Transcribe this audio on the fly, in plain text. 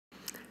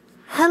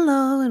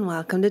Hello and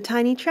welcome to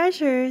Tiny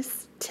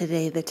Treasures.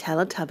 Today the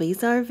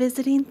Teletubbies are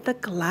visiting the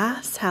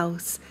glass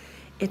house.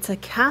 It's a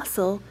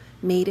castle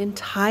made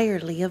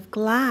entirely of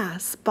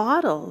glass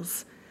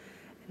bottles.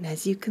 And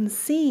as you can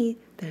see,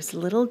 there's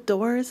little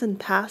doors and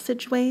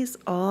passageways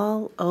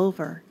all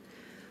over.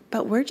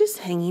 But we're just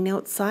hanging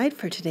outside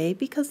for today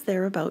because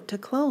they're about to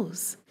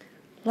close.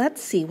 Let's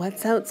see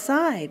what's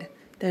outside.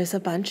 There's a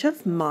bunch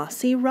of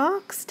mossy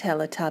rocks,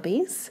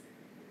 Teletubbies.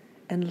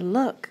 And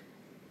look,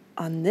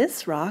 on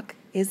this rock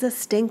is a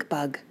stink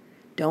bug.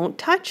 Don't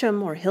touch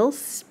him or he'll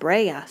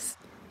spray us.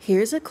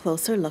 Here's a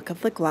closer look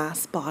of the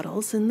glass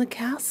bottles in the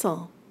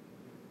castle.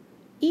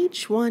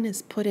 Each one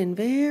is put in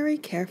very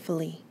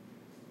carefully.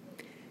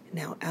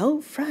 Now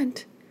out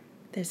front,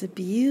 there's a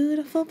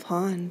beautiful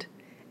pond,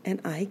 and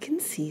I can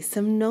see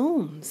some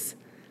gnomes.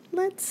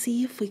 Let's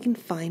see if we can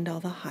find all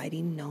the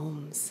hiding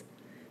gnomes.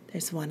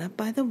 There's one up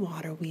by the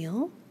water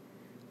wheel,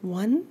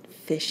 one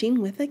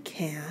fishing with a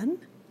can,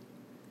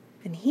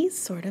 and he's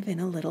sort of in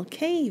a little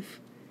cave.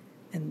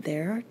 And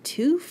there are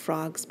two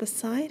frogs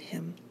beside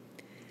him.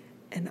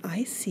 And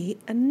I see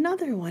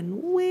another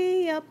one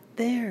way up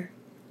there.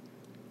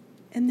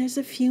 And there's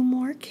a few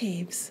more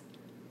caves.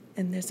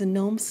 And there's a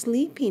gnome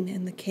sleeping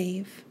in the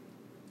cave.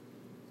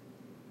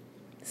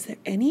 Is there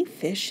any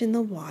fish in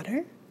the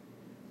water?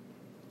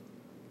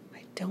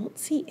 I don't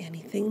see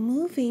anything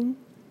moving.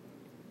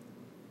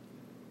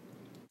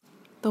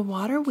 The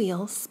water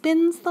wheel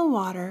spins the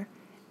water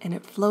and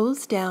it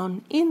flows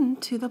down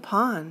into the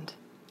pond.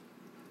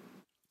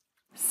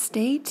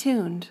 Stay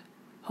tuned.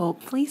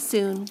 Hopefully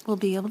soon we'll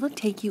be able to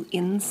take you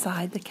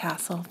inside the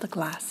castle of the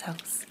glass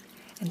house.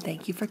 And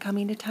thank you for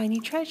coming to Tiny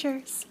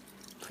Treasures.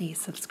 Please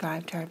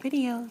subscribe to our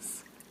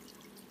videos.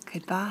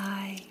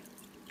 Goodbye.